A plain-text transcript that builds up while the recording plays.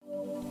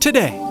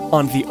Today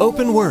on The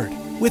Open Word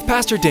with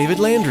Pastor David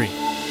Landry.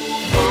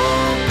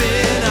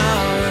 Open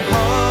our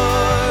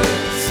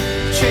hearts,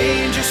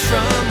 change us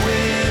from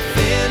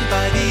within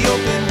by the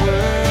open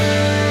word.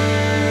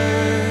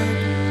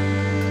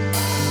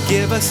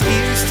 Give us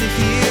ears to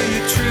hear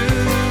your truth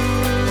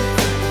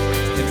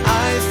and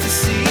eyes to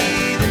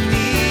see the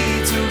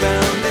needs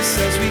around us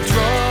as we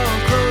draw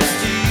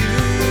close to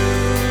you.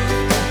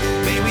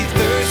 May we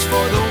thirst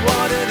for the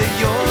water that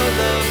your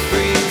love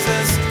brings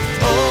us.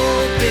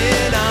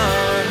 Open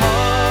our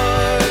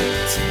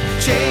hearts,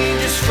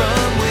 change us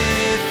from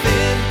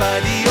within by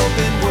the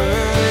open word.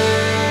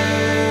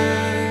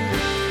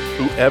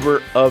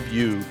 Whoever of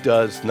you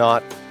does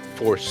not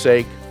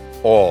forsake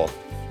all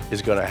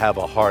is going to have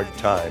a hard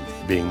time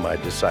being my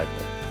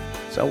disciple.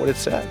 Is that what it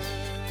says?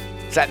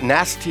 It's that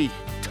nasty,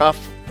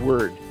 tough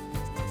word.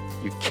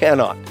 You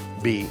cannot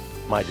be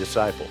my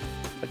disciple.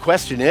 The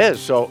question is,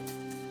 so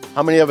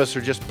how many of us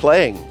are just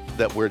playing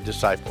that we're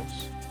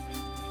disciples?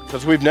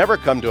 Because we've never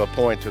come to a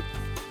point of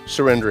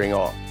surrendering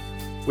all.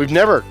 We've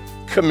never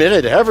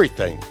committed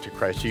everything to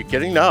Christ. Are you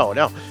kidding? No.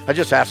 I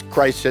just asked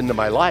Christ into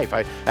my life.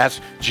 I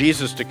asked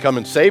Jesus to come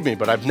and save me,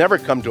 but I've never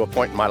come to a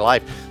point in my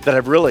life that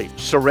I've really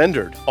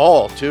surrendered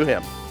all to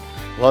him.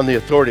 Well, on the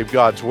authority of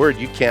God's word,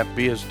 you can't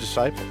be his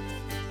disciple.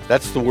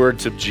 That's the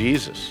words of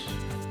Jesus.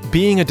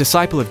 Being a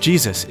disciple of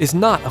Jesus is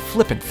not a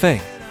flippant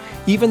thing.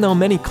 Even though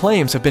many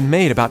claims have been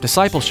made about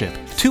discipleship,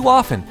 too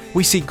often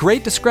we see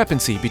great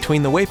discrepancy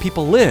between the way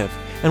people live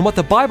and what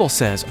the Bible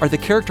says are the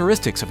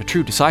characteristics of a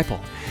true disciple.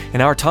 In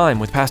our time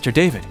with Pastor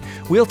David,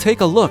 we'll take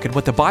a look at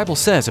what the Bible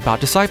says about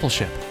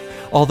discipleship.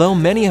 Although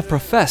many have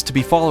professed to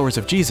be followers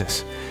of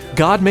Jesus,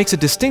 God makes a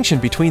distinction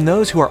between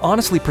those who are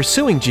honestly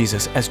pursuing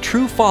Jesus as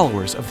true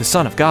followers of the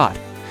Son of God.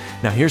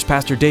 Now here's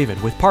Pastor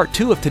David with part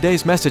 2 of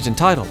today's message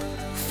entitled,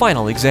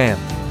 Final Exam.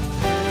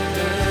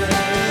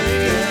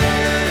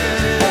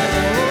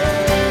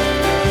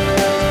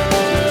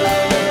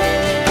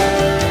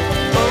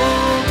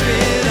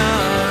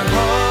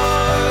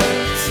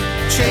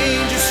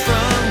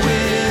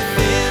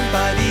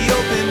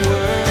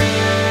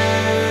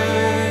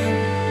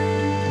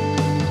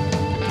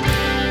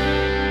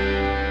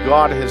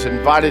 God has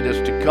invited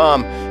us to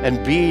come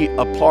and be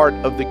a part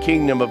of the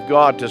kingdom of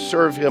God, to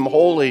serve him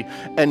wholly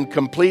and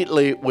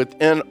completely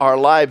within our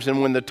lives.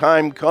 And when the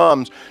time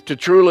comes to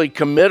truly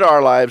commit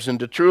our lives and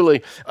to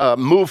truly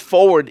move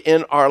forward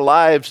in our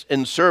lives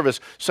in service,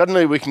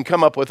 suddenly we can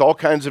come up with all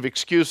kinds of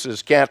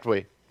excuses, can't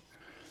we?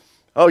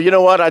 Oh, you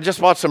know what? I just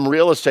bought some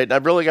real estate and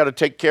I've really got to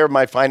take care of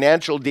my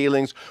financial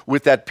dealings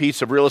with that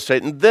piece of real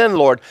estate. And then,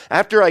 Lord,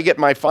 after I get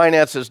my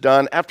finances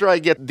done, after I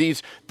get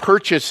these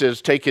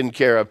purchases taken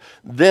care of,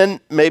 then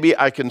maybe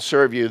I can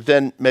serve you.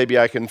 Then maybe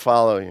I can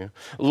follow you.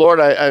 Lord,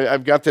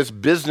 I've got this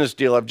business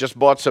deal. I've just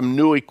bought some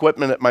new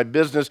equipment at my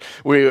business.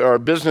 Our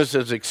business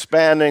is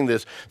expanding,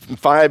 this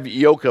 5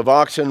 yoke of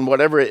oxen,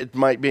 whatever it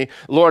might be.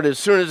 Lord, as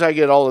soon as I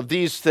get all of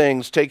these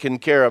things taken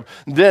care of,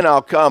 then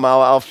I'll come.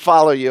 I'll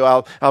follow you.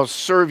 I'll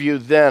serve you.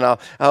 Then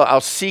I'll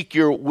seek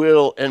your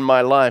will in my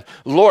life.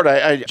 Lord,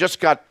 I just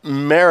got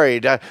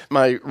married.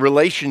 My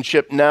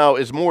relationship now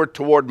is more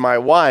toward my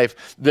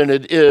wife than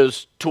it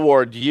is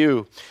toward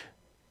you.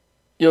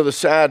 You know, the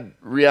sad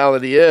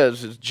reality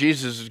is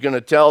Jesus is going to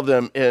tell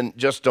them in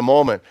just a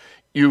moment,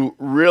 you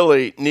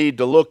really need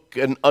to look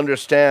and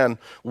understand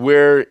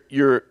where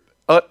your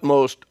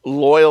utmost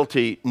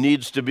loyalty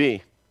needs to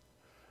be.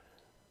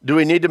 Do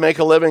we need to make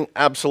a living?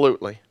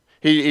 Absolutely.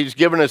 He's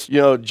given us,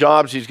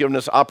 jobs. He's given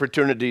us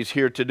opportunities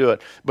here to do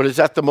it. But is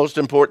that the most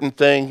important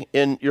thing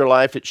in your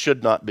life? It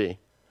should not be.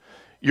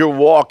 Your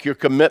walk, your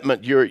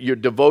commitment, your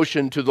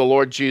devotion to the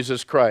Lord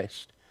Jesus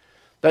Christ.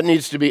 That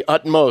needs to be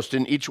utmost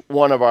in each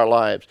one of our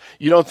lives.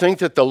 You don't think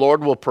that the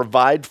Lord will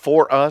provide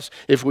for us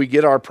if we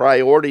get our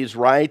priorities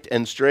right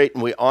and straight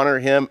and we honor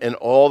him in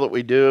all that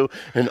we do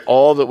and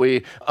all that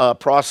we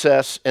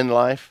process in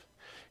life?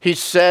 He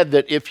said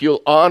that if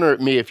you'll honor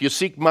me, if you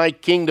seek my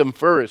kingdom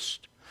first,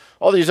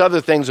 all these other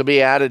things will be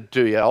added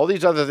to you. All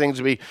these other things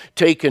will be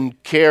taken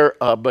care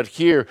of. But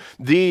here,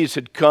 these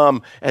had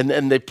come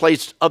and they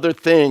placed other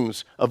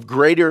things of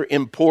greater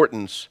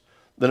importance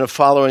than of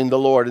following the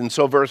Lord. And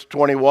so verse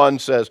 21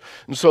 says,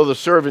 and so the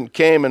servant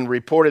came and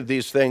reported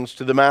these things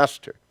to the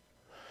master.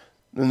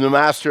 And the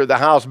master of the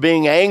house,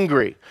 being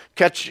angry,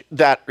 catch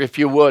that if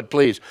you would,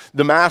 please.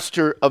 The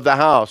master of the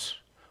house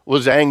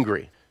was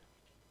angry.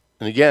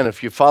 And again,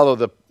 if you follow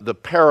the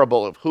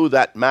parable of who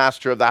that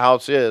master of the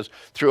house is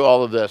through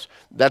all of this,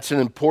 that's an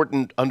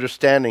important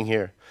understanding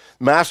here.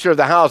 Master of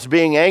the house,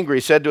 being angry,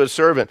 said to his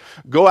servant,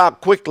 go out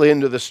quickly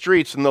into the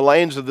streets and the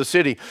lanes of the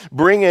city.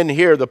 Bring in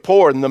here the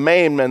poor and the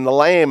maimed and the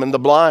lame and the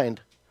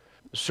blind.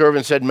 The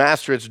servant said,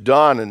 Master, it's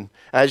done, and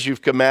as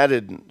you've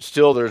commanded,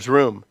 still there's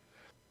room.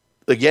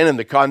 Again, in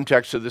the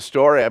context of the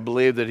story, I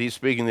believe that he's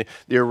speaking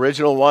the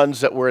original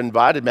ones that were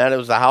invited. Man, it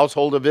was the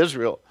household of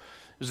Israel.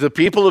 As the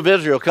people of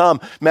Israel come,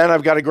 man,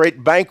 I've got a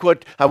great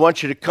banquet. I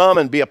want you to come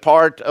and be a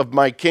part of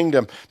my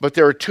kingdom. But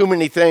there are too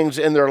many things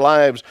in their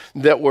lives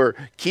that were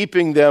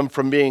keeping them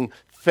from being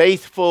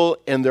faithful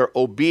in their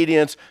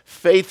obedience,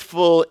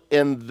 faithful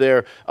in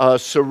their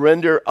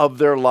surrender of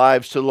their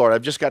lives to the Lord.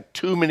 I've just got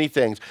too many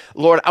things.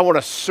 Lord, I want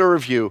to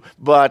serve you,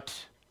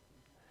 but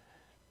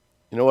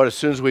you know what? As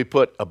soon as we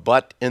put a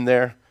but in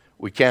there,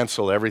 we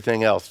cancel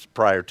everything else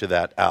prior to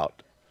that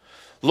out.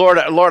 Lord,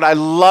 I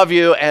love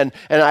you and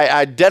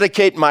I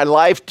dedicate my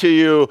life to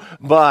you,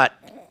 but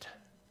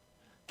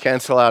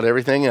cancel out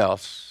everything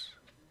else.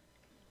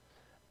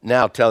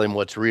 Now tell him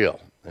what's real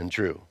and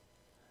true.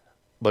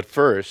 But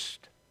first,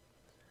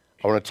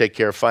 I want to take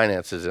care of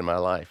finances in my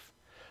life.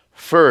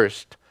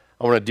 First,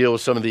 I want to deal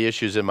with some of the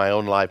issues in my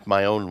own life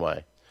my own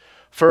way.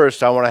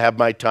 First, I want to have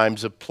my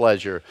times of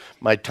pleasure,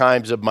 my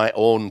times of my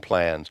own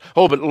plans.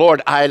 Oh, but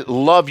Lord, I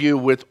love you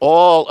with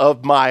all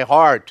of my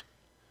heart,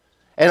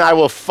 and I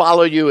will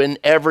follow you in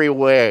every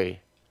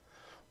way.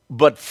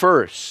 But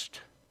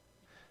first,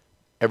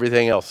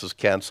 everything else is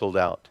canceled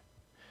out.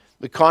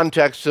 The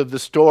context of the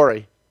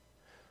story,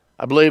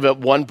 I believe at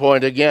one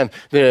point, again,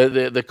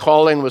 the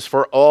calling was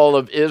for all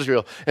of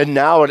Israel. And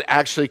now it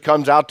actually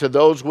comes out to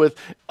those with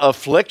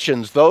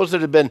afflictions, those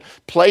that have been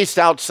placed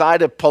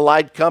outside of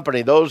polite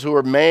company, those who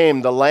are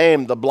maimed, the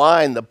lame, the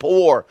blind, the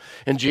poor.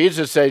 And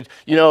Jesus said,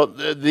 you know,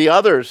 the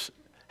others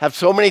have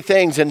so many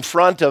things in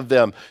front of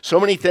them, so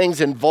many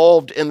things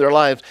involved in their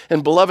lives.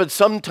 And beloved,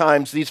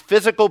 sometimes these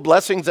physical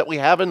blessings that we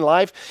have in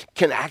life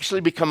can actually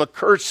become a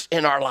curse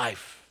in our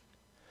life.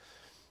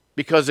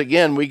 Because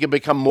again, we can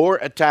become more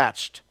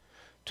attached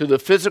to the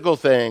physical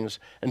things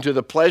and to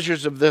the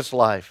pleasures of this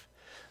life.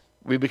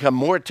 We become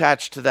more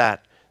attached to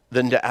that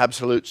than to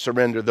absolute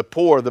surrender. The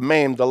poor, the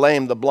maimed, the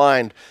lame, the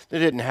blind, they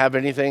didn't have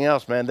anything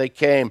else, man. They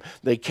came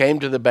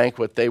to the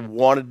banquet. They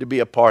wanted to be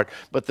a part.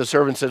 But the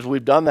servant says,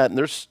 we've done that, and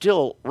there's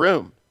still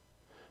room.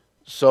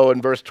 So in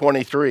verse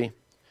 23, it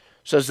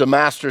says, the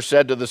master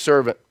said to the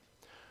servant,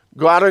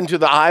 go out into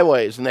the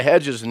highways and the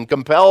hedges and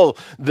compel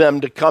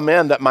them to come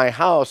in, that my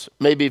house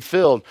may be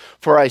filled.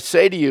 For I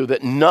say to you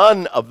that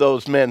none of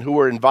those men who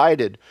were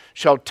invited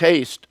shall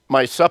taste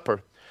my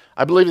supper.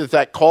 I believe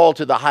that call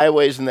to the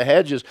highways and the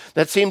hedges,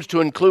 that seems to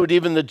include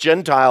even the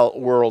Gentile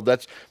world.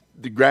 That's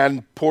the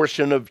grand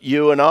portion of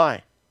you and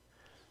I.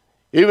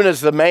 Even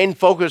as the main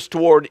focus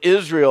toward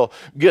Israel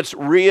gets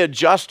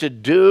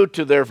readjusted due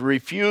to their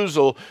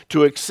refusal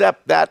to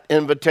accept that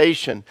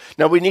invitation.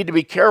 Now, we need to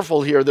be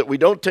careful here that we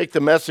don't take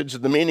the message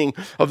and the meaning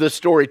of this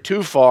story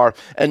too far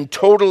and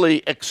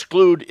totally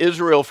exclude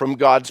Israel from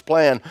God's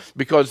plan,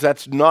 because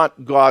that's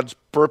not God's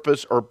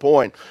purpose or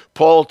point.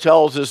 Paul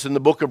tells us in the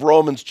book of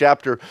Romans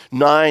chapter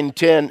 9,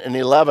 10, and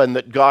 11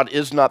 that God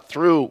is not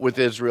through with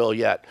Israel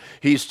yet.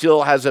 He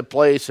still has a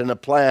place and a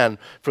plan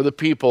for the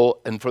people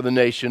and for the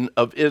nation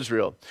of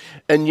Israel.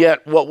 And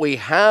yet what we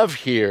have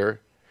here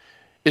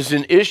is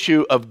an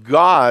issue of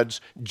God's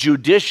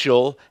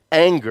judicial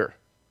anger.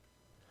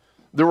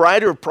 The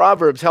writer of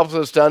Proverbs helps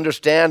us to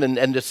understand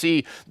and to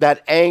see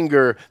that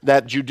anger,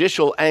 that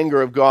judicial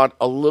anger of God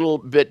a little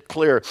bit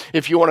clearer.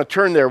 If you want to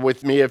turn there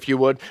with me, if you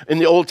would, in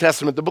the Old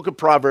Testament, the book of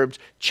Proverbs,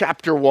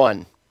 chapter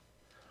 1.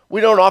 We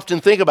don't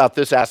often think about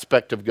this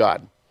aspect of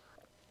God,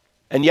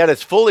 and yet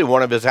it's fully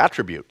one of his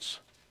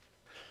attributes.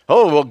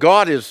 Oh, well,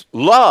 God is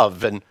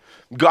love, and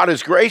God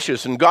is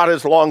gracious, and God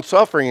is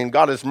long-suffering, and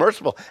God is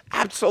merciful.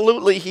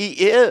 Absolutely, he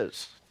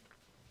is.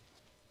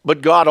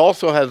 But God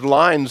also has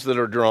lines that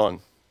are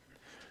drawn.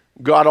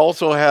 God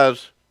also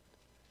has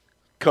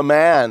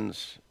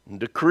commands and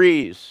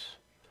decrees,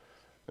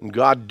 and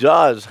God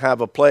does have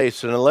a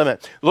place and a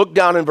limit. Look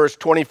down in verse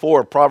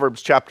 24,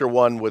 Proverbs chapter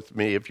 1 with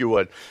me, if you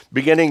would.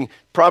 Beginning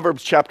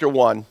Proverbs chapter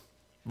 1,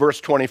 verse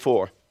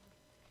 24.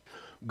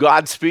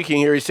 God speaking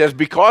here, he says,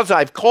 because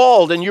I've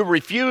called and you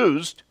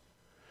refused,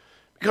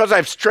 because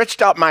I've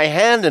stretched out my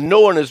hand and no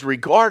one has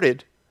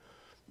regarded,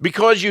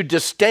 because you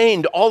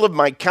disdained all of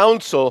my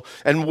counsel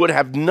and would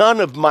have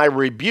none of my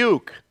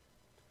rebuke,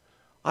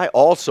 I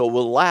also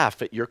will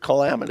laugh at your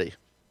calamity.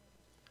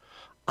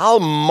 I'll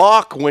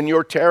mock when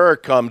your terror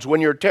comes, when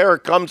your terror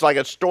comes like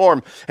a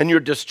storm and your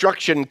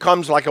destruction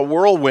comes like a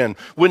whirlwind,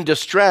 when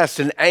distress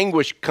and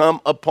anguish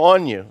come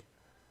upon you.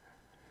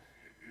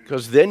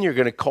 Because then you're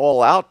going to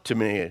call out to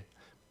me,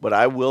 but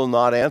I will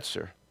not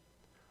answer.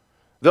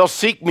 They'll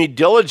seek me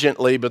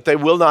diligently, but they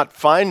will not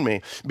find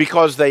me,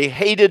 because they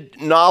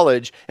hated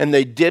knowledge and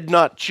they did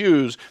not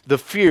choose the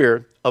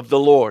fear of the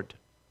Lord.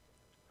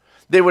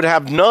 They would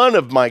have none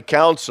of my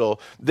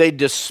counsel. They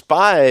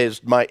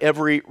despised my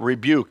every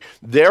rebuke.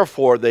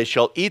 Therefore, they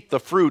shall eat the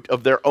fruit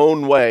of their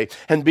own way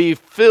and be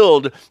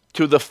filled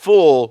to the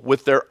full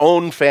with their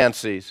own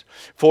fancies.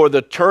 For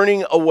the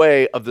turning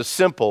away of the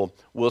simple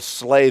will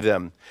slay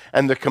them,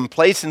 and the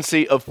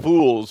complacency of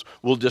fools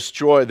will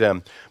destroy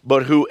them.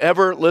 But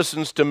whoever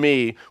listens to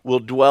me will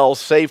dwell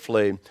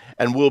safely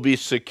and will be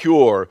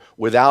secure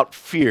without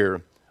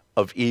fear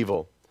of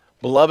evil.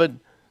 Beloved,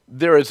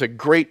 there is a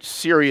great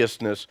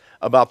seriousness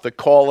about the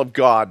call of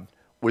God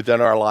within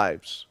our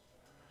lives.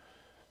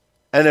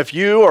 And if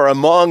you are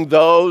among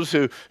those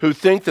who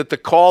think that the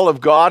call of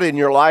God in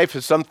your life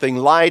is something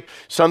light,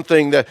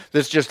 something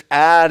that's just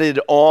added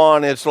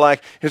on, it's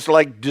like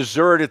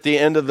dessert at the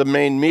end of the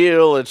main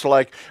meal, it's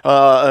like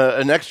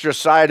an extra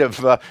side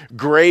of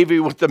gravy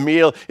with the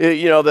meal,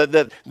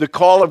 that the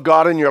call of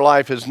God in your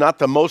life is not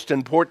the most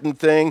important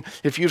thing.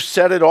 If you've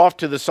set it off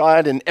to the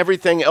side and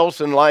everything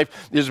else in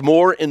life is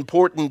more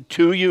important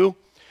to you,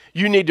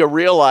 you need to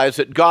realize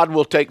that God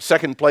will take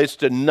second place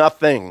to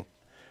nothing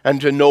and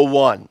to no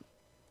one.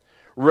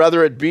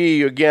 Whether it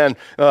be, again,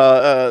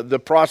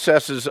 the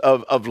processes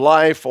of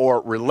life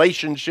or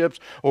relationships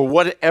or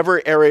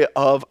whatever area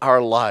of our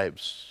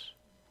lives.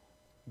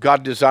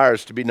 God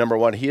desires to be number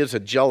one. He is a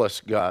jealous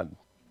God.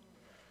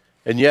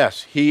 And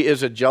yes, He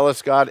is a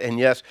jealous God. And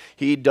yes,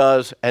 He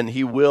does and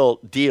He will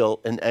deal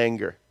in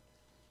anger.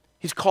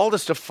 He's called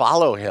us to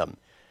follow Him.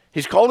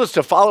 He's called us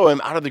to follow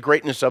Him out of the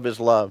greatness of His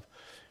love.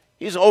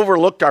 He's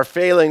overlooked our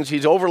failings.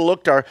 He's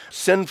overlooked our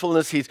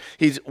sinfulness.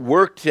 He's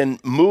worked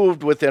and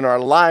moved within our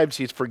lives.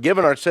 He's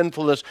forgiven our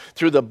sinfulness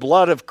through the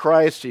blood of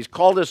Christ. He's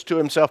called us to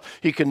Himself.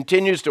 He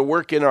continues to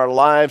work in our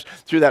lives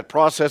through that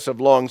process of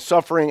long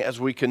suffering as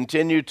we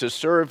continue to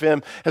serve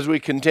Him, as we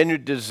continue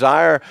to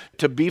desire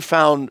to be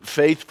found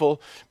faithful.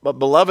 But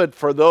beloved,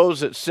 for those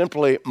that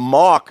simply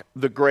mock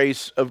the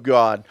grace of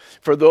God,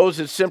 for those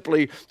that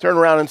simply turn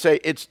around and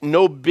say, it's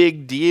no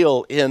big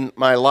deal in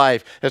my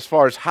life as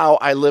far as how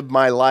I live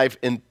my life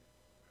in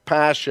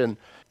passion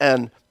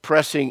and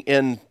pressing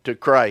into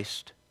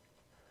Christ.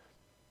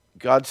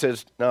 God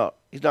says, no,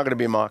 He's not going to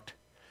be mocked.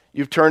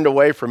 You've turned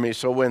away from me,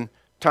 so when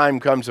time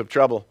comes of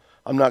trouble,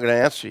 I'm not going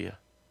to answer you.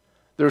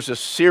 There's a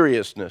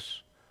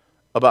seriousness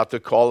about the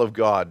call of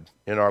God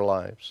in our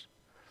lives.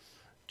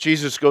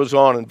 Jesus goes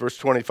on in verse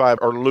 25,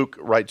 or Luke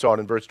writes on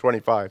in verse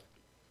 25.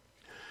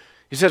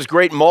 He says,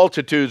 great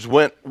multitudes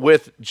went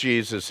with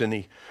Jesus, and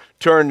He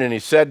turned and He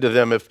said to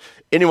them, if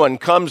anyone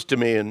comes to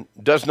me and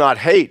does not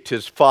hate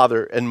his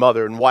father and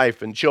mother and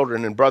wife and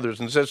children and brothers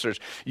and sisters,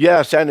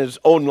 yes, and his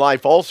own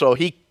life also,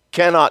 he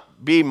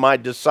cannot be my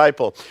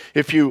disciple.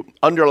 If you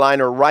underline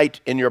or write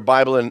in your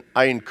Bible, and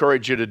I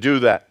encourage you to do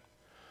that,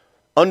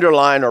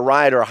 underline or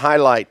write or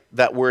highlight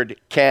that word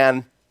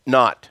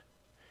cannot.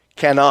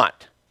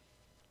 Cannot.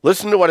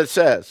 Listen to what it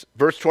says,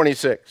 verse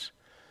 26.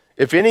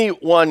 If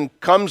anyone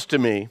comes to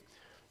me,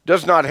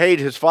 does not hate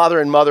his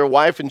father and mother,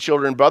 wife and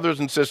children,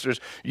 brothers and sisters,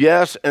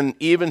 yes, and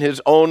even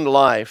his own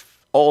life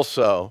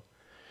also,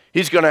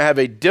 he's going to have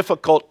a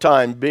difficult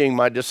time being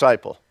my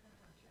disciple.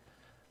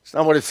 It's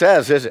not what it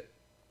says, is it?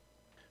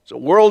 It's a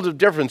world of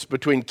difference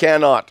between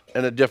cannot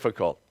and a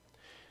difficult.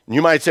 And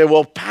you might say,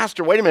 well,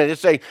 Pastor, wait a minute.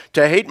 It's saying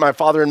to hate my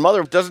father and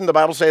mother. Doesn't the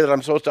Bible say that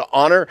I'm supposed to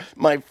honor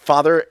my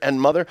father and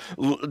mother?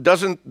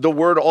 Doesn't the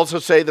word also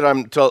say that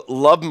I'm to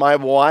love my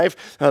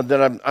wife,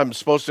 that I'm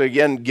supposed to,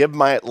 again, give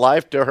my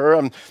life to her,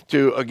 I'm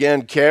to,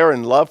 again, care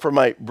and love for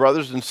my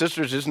brothers and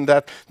sisters? Isn't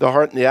that the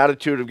heart and the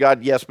attitude of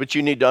God? Yes, but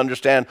you need to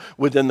understand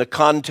within the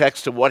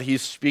context of what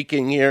He's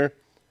speaking here,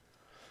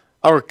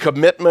 our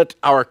commitment,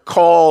 our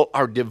call,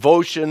 our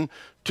devotion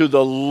to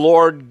the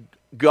Lord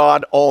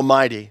God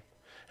Almighty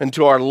and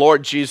to our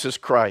Lord Jesus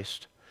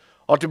Christ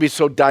ought to be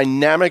so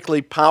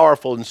dynamically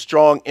powerful and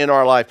strong in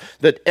our life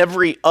that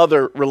every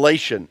other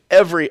relation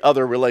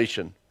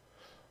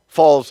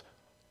falls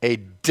a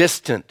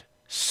distant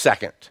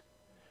second.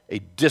 A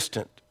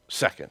distant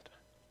second.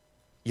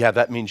 Yeah,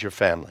 that means your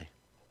family.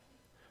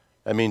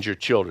 That means your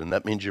children.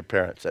 That means your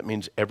parents. That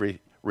means every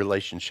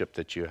relationship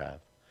that you have.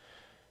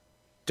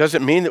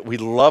 Doesn't mean that we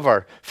love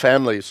our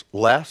families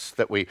less,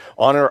 that we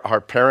honor our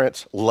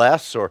parents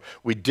less, or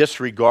we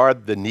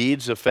disregard the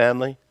needs of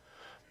family,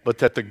 but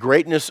that the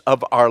greatness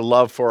of our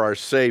love for our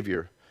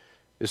Savior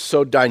is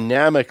so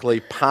dynamically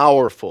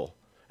powerful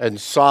and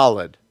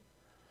solid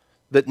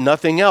that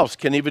nothing else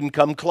can even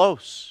come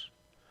close.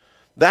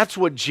 That's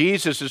what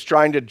Jesus is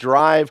trying to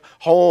drive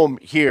home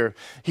here.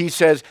 He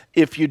says,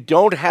 if you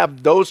don't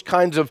have those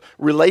kinds of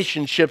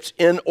relationships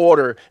in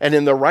order and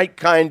in the right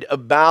kind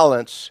of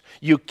balance,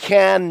 you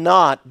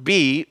cannot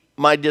be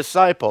my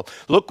disciple.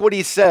 Look what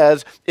He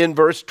says in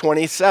verse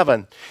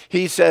 27.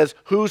 He says,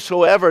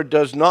 whosoever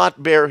does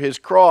not bear his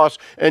cross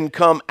and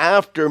come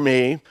after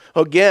me,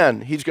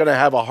 again, he's going to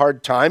have a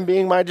hard time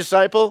being my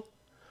disciple.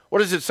 What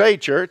does it say,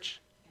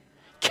 church?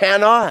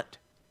 Cannot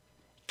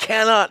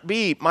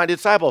be my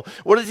disciple.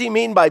 What does He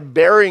mean by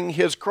bearing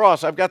His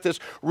cross? I've got this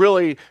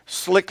really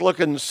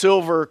slick-looking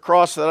silver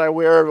cross that I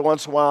wear every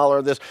once in a while,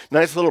 or this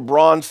nice little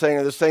bronze thing,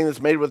 or this thing that's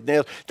made with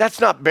nails.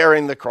 That's not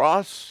bearing the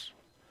cross.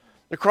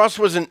 The cross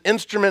was an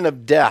instrument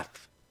of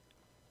death.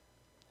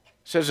 It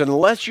says,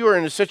 unless you are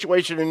in a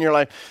situation in your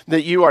life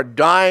that you are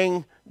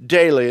dying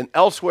daily, and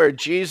elsewhere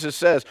Jesus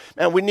says,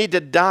 man, we need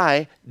to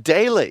die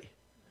daily.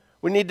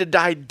 We need to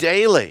die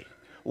daily.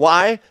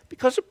 Why?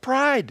 Because of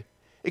pride.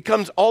 It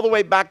comes all the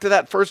way back to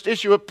that first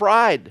issue of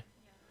pride.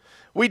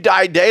 We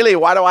die daily.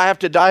 Why do I have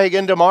to die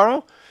again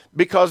tomorrow?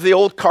 Because the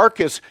old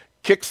carcass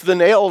kicks the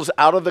nails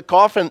out of the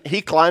coffin. He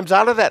climbs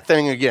out of that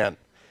thing again.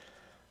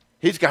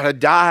 He's got to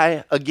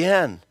die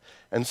again.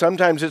 And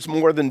sometimes it's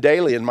more than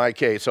daily in my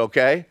case,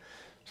 okay?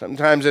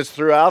 Sometimes it's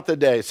throughout the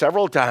day,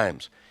 several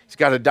times. He's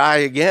got to die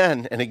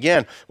again and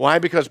again. Why?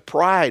 Because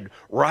pride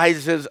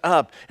rises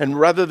up. And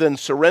rather than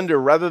surrender,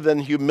 rather than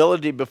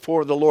humility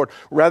before the Lord,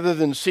 rather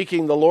than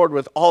seeking the Lord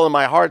with all of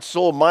my heart,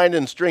 soul, mind,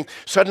 and strength,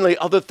 suddenly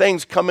other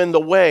things come in the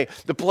way.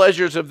 The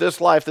pleasures of this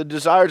life, the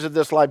desires of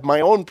this life,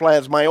 my own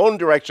plans, my own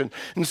direction.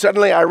 And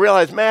suddenly I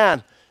realize,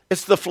 man,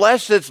 it's the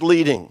flesh that's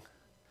leading.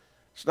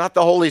 It's not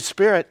the Holy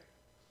Spirit.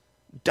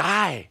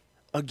 Die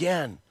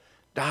again.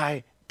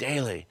 Die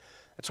daily.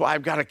 That's why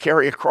I've got to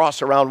carry a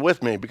cross around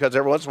with me, because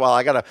every once in a while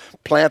I got to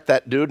plant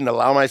that dude and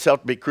allow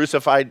myself to be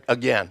crucified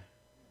again.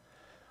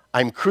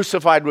 I'm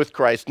crucified with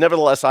Christ.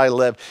 Nevertheless I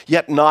live,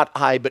 yet not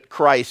I, but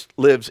Christ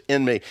lives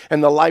in me.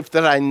 And the life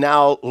that I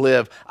now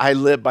live, I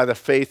live by the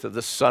faith of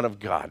the Son of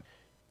God.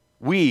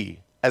 We,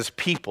 as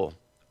people,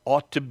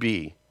 ought to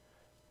be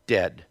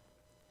dead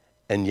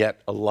and yet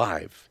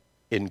alive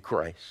in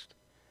Christ.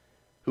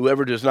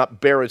 Whoever does not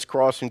bear his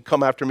cross and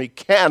come after me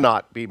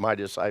cannot be my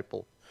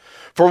disciple.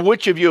 For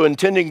which of you,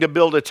 intending to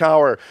build a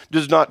tower,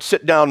 does not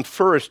sit down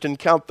first and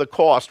count the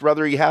cost,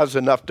 whether he has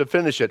enough to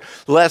finish it,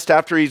 lest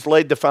after he's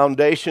laid the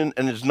foundation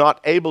and is not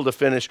able to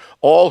finish,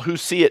 all who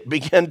see it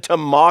begin to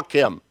mock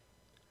him?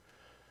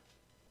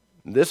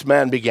 This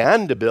man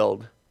began to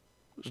build,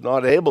 was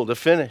not able to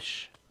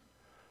finish.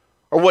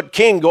 Or what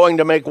king going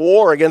to make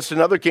war against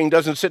another king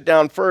doesn't sit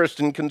down first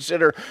and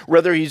consider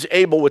whether he's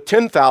able with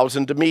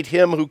 10,000 to meet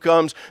him who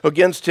comes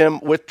against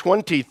him with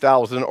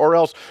 20,000? Or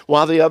else,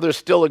 while the other's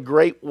still a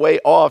great way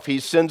off, he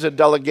sends a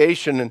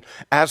delegation and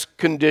asks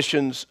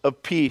conditions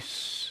of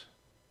peace.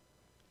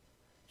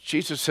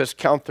 Jesus says,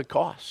 count the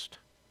cost.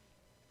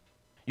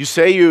 You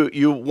say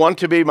you want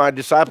to be my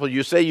disciple.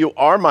 You say you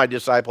are my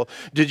disciple.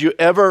 Did you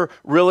ever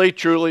really,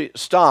 truly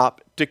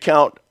stop to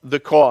count the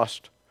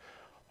cost?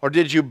 Or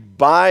did you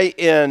buy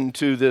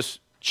into this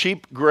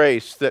cheap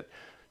grace that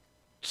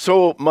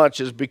so much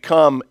has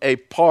become a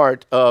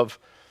part of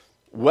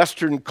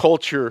Western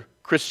culture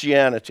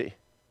Christianity?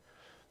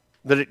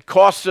 That it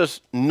costs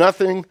us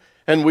nothing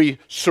and we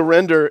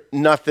surrender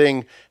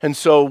nothing, and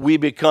so we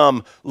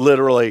become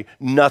literally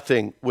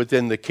nothing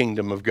within the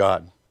kingdom of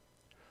God.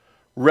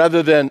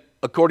 Rather than,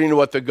 according to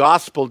what the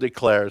gospel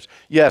declares,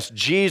 yes,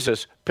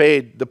 Jesus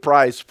paid the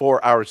price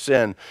for our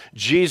sin.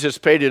 Jesus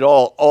paid it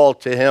all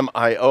to him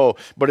I owe.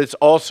 But it's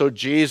also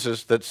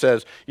Jesus that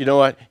says, you know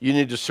what, you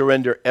need to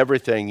surrender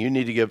everything. You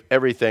need to give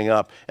everything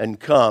up and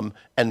come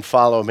and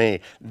follow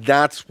me.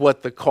 That's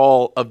what the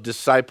call of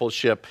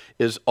discipleship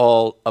is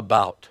all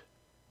about.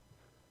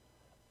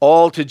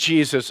 All to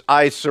Jesus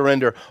I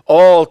surrender.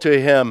 All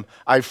to him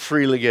I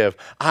freely give.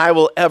 I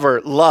will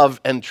ever love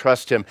and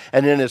trust him,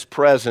 and in his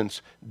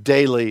presence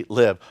daily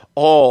live.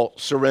 All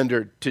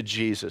surrendered to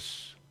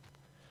Jesus.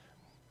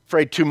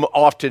 Afraid too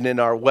often in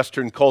our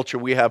Western culture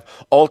we have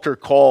altar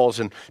calls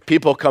and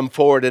people come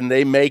forward and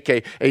they make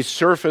a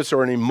surface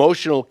or an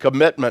emotional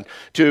commitment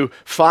to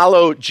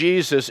follow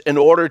Jesus in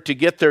order to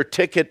get their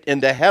ticket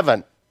into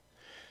heaven.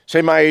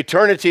 Say, my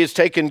eternity is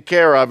taken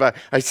care of.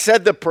 I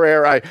said the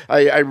prayer.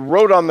 I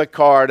wrote on the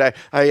card.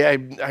 I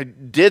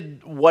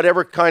did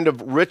whatever kind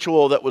of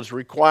ritual that was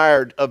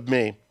required of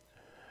me.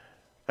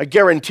 I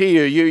guarantee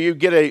you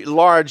get a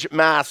large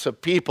mass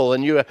of people,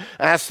 and you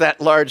ask that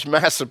large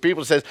mass of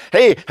people, says,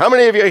 hey, how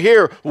many of you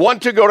here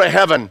want to go to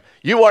heaven?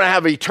 You want to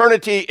have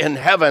eternity in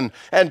heaven?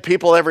 And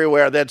people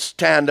everywhere that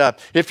stand up.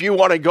 If you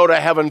want to go to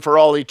heaven for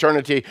all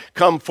eternity,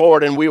 come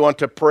forward and we want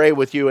to pray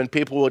with you. And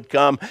people would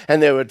come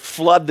and they would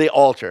flood the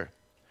altar.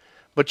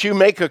 But you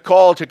make a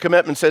call to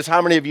commitment, says,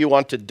 how many of you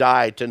want to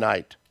die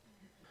tonight?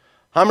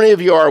 How many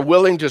of you are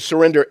willing to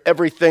surrender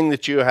everything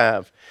that you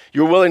have?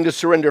 You're willing to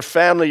surrender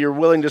family. You're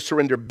willing to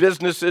surrender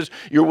businesses.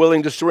 You're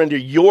willing to surrender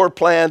your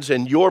plans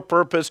and your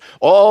purpose,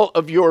 all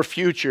of your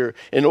future,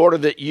 in order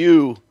that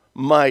you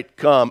might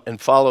come and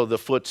follow the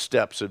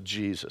footsteps of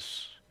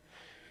Jesus.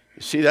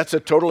 You see, that's a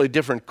totally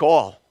different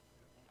call.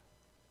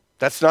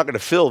 That's not going to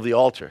fill the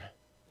altar.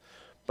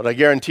 But I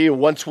guarantee you,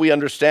 once we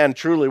understand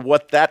truly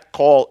what that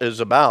call is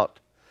about,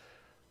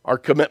 our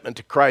commitment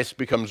to Christ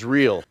becomes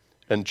real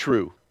and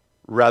true,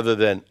 rather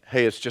than,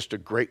 hey, it's just a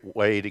great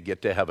way to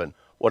get to heaven.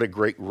 What a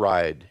great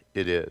ride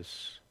it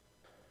is.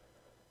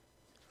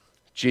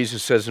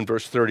 Jesus says in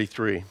verse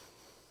 33,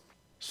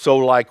 so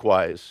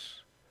likewise,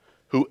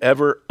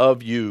 whoever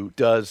of you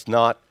does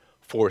not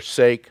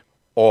forsake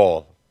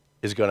all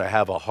is going to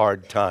have a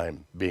hard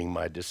time being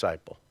my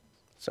disciple.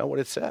 That's not what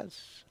it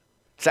says.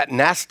 It's that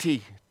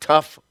nasty,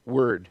 tough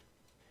word.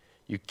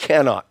 You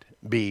cannot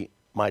be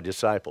my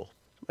disciple.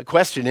 My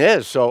question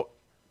is, so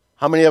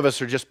how many of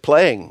us are just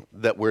playing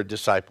that we're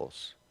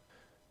disciples?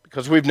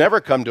 Because we've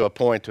never come to a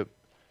point of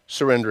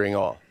surrendering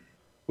all.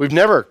 We've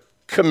never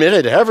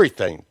committed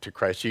everything to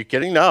Christ. Are you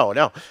kidding?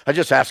 No. I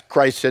just asked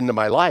Christ into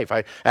my life.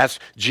 I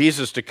asked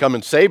Jesus to come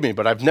and save me,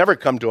 but I've never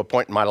come to a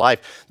point in my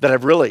life that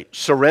I've really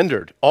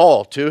surrendered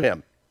all to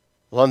him.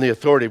 Well, on the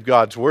authority of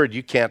God's word,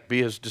 you can't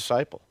be his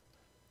disciple.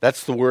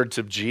 That's the words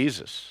of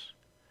Jesus.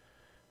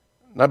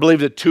 And I believe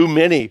that too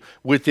many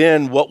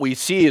within what we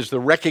see as the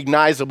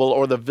recognizable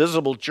or the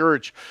visible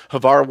church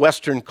of our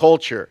Western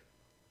culture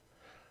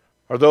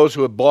are those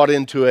who have bought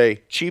into a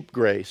cheap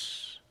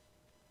grace.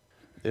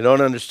 They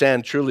don't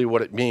understand truly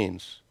what it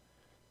means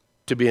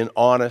to be an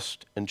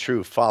honest and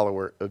true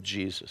follower of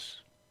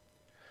Jesus.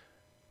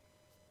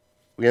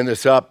 We end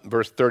this up,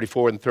 verse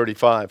 34 and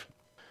 35.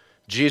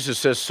 Jesus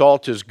says,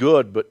 salt is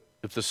good, but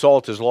if the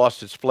salt has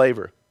lost its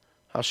flavor,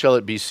 how shall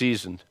it be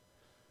seasoned?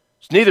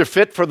 It's neither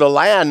fit for the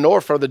land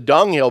nor for the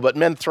dunghill, but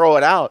men throw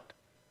it out.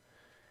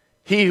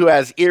 He who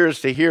has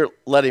ears to hear,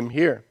 let him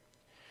hear.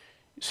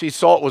 You see,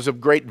 salt was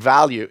of great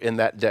value in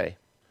that day.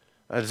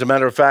 As a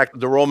matter of fact,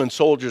 the Roman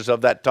soldiers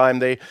of that time,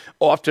 they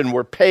often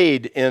were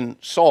paid in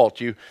salt.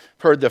 You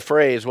heard the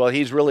phrase, well,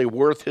 he's really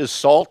worth his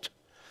salt.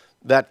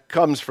 That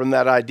comes from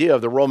that idea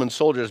of the Roman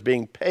soldiers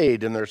being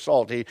paid in their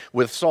salt.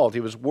 With salt, he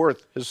was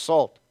worth his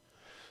salt.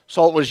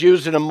 Salt was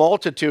used in a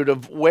multitude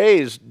of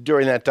ways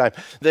during that time.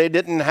 They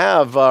didn't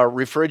have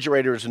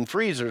refrigerators and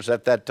freezers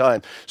at that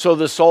time. So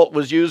the salt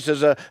was used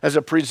as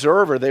a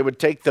preserver. They would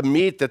take the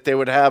meat that they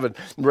would have, and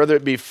whether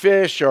it be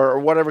fish or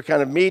whatever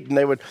kind of meat, and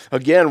they would,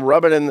 again,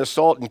 rub it in the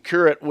salt and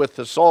cure it with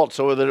the salt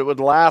so that it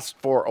would last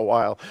for a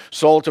while.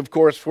 Salt, of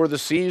course, for the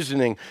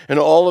seasoning and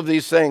all of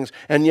these things.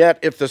 And yet,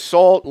 if the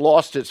salt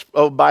lost its...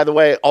 Oh, by the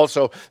way,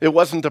 also, it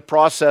wasn't the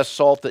processed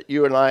salt that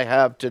you and I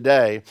have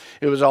today.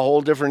 It was a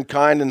whole different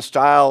kind and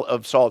style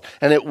of salt,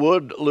 and it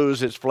would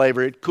lose its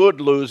flavor. It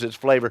could lose its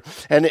flavor.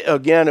 And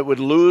again, it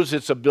would lose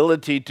its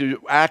ability to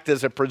act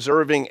as a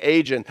preserving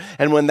agent.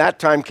 And when that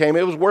time came,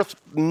 it was worth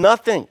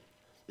nothing.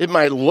 It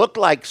might look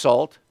like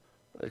salt,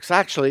 but it's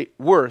actually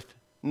worth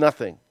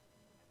nothing.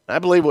 And I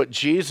believe what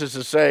Jesus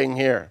is saying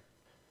here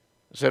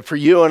is that for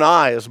you and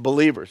I as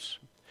believers,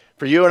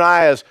 for you and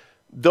I as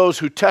those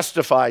who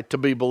testify to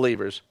be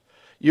believers,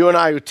 you and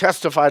I who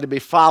testify to be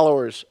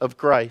followers of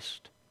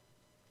Christ,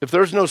 if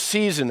there's no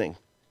seasoning,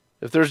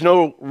 if there's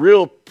no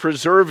real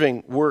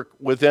preserving work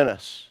within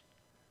us,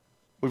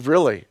 we're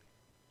really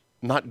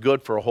not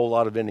good for a whole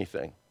lot of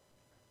anything.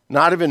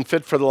 Not even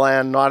fit for the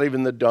land, not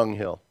even the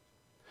dunghill.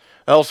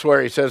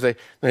 Elsewhere, he says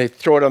they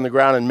throw it on the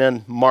ground and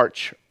men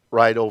march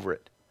right over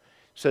it.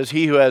 He says,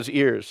 he who has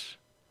ears,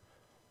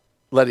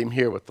 let him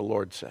hear what the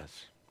Lord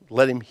says.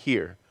 Let him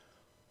hear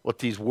what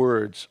these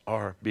words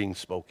are being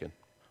spoken.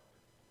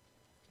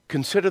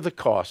 Consider the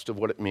cost of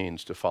what it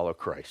means to follow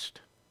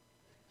Christ.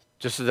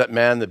 Just as that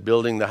man that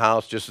building the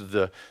house, just as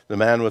the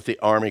man with the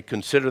army,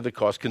 consider the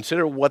cost.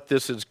 Consider what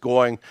this is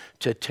going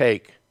to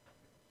take.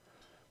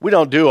 We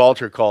don't do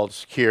altar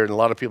calls here, and a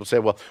lot of people say,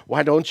 well,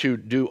 why don't you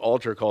do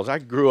altar calls? I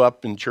grew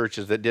up in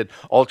churches that did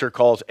altar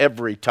calls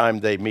every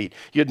time they meet.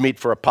 You'd meet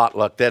for a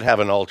potluck, they'd have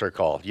an altar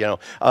call,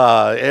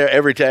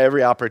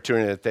 every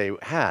opportunity that they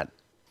had.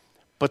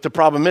 But the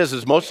problem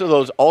is most of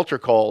those altar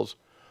calls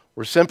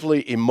were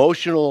simply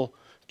emotional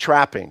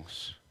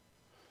trappings.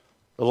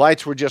 The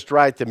lights were just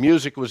right, the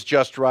music was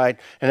just right,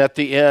 and at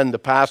the end, the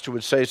pastor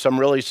would say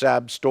some really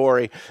sad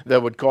story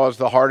that would cause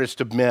the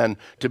hardest of men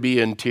to be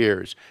in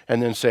tears,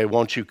 and then say,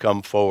 won't you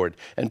come forward?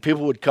 And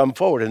people would come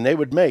forward, and they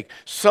would make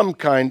some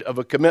kind of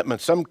a commitment,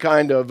 some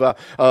kind of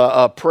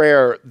a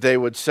prayer, they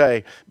would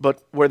say,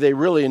 but were they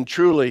really and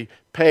truly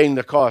paying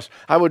the cost?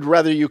 I would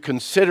rather you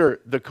consider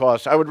the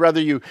cost. I would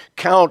rather you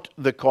count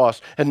the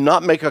cost and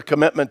not make a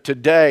commitment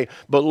today,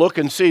 but look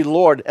and see,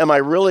 Lord, am I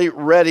really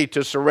ready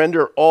to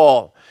surrender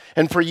all?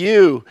 And for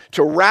you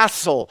to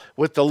wrestle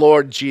with the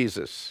Lord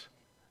Jesus.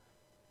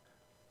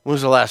 When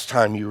was the last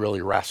time you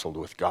really wrestled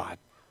with God?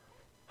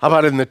 How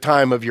about in the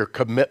time of your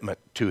commitment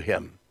to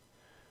Him?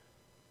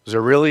 Was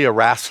there really a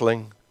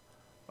wrestling?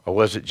 Or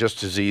was it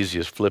just as easy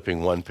as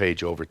flipping one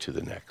page over to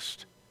the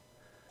next?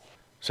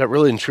 Has that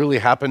really and truly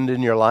happened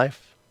in your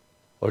life?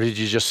 Or did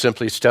you just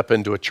simply step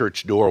into a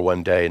church door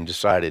one day and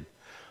decided,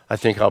 I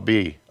think I'll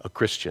be a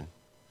Christian?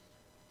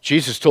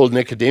 Jesus told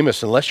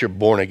Nicodemus, unless you're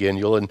born again,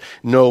 you'll in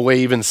no way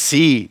even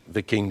see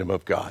the kingdom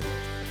of God.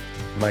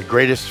 My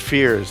greatest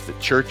fear is that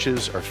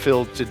churches are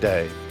filled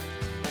today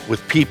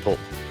with people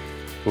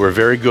who are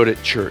very good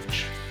at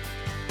church,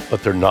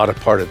 but they're not a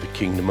part of the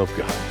kingdom of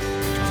God.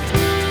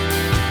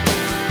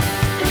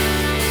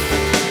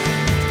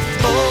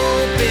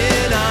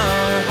 Open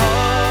our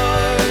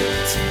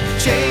hearts,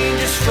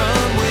 change us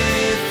from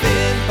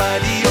within by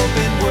the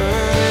open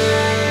word.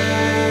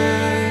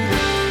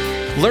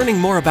 Learning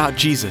more about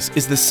Jesus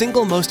is the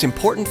single most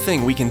important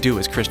thing we can do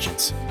as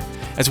Christians.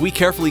 As we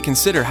carefully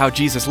consider how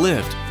Jesus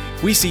lived,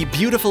 we see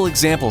beautiful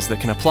examples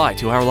that can apply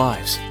to our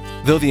lives.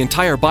 Though the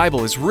entire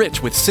Bible is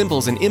rich with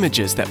symbols and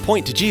images that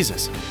point to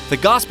Jesus, the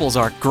Gospels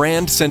are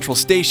Grande central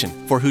station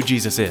for who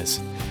Jesus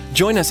is.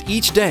 Join us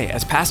each day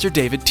as Pastor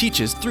David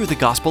teaches through the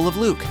Gospel of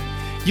Luke.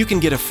 You can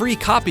get a free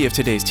copy of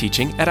today's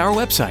teaching at our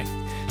website.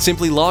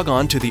 Simply log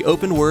on to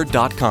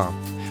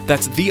theopenword.com.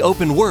 That's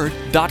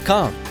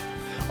theopenword.com.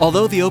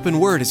 Although the Open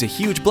Word is a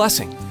huge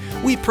blessing,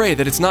 we pray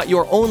that it's not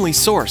your only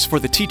source for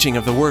the teaching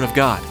of the Word of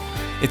God.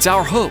 It's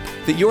our hope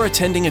that you're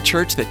attending a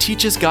church that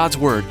teaches God's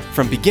Word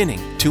from beginning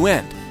to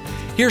end.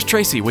 Here's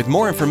Tracy with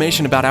more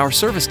information about our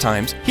service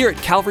times here at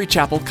Calvary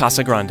Chapel,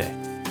 Casa Grande.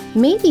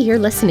 Maybe you're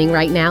listening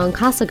right now in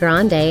Casa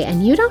Grande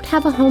and you don't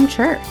have a home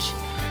church.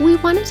 We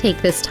want to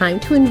take this time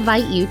to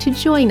invite you to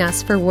join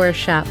us for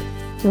worship.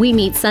 We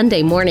meet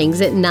Sunday mornings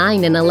at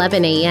 9 and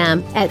 11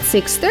 a.m., at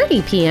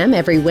 6:30 p.m.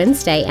 every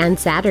Wednesday and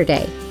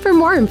Saturday. For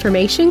more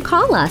information,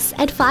 call us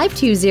at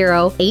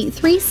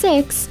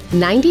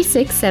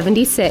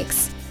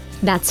 520-836-9676.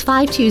 That's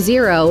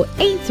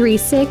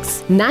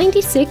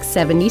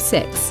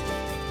 520-836-9676.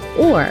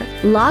 Or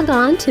log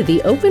on to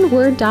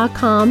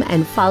theopenword.com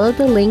and follow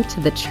the link to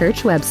the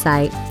church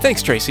website.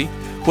 Thanks, Tracy.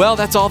 Well,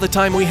 that's all the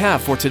time we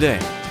have for today.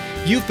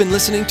 You've been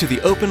listening to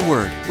The Open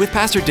Word with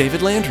Pastor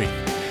David Landry.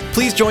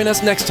 Please join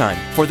us next time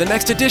for the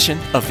next edition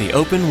of The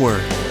Open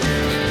Word.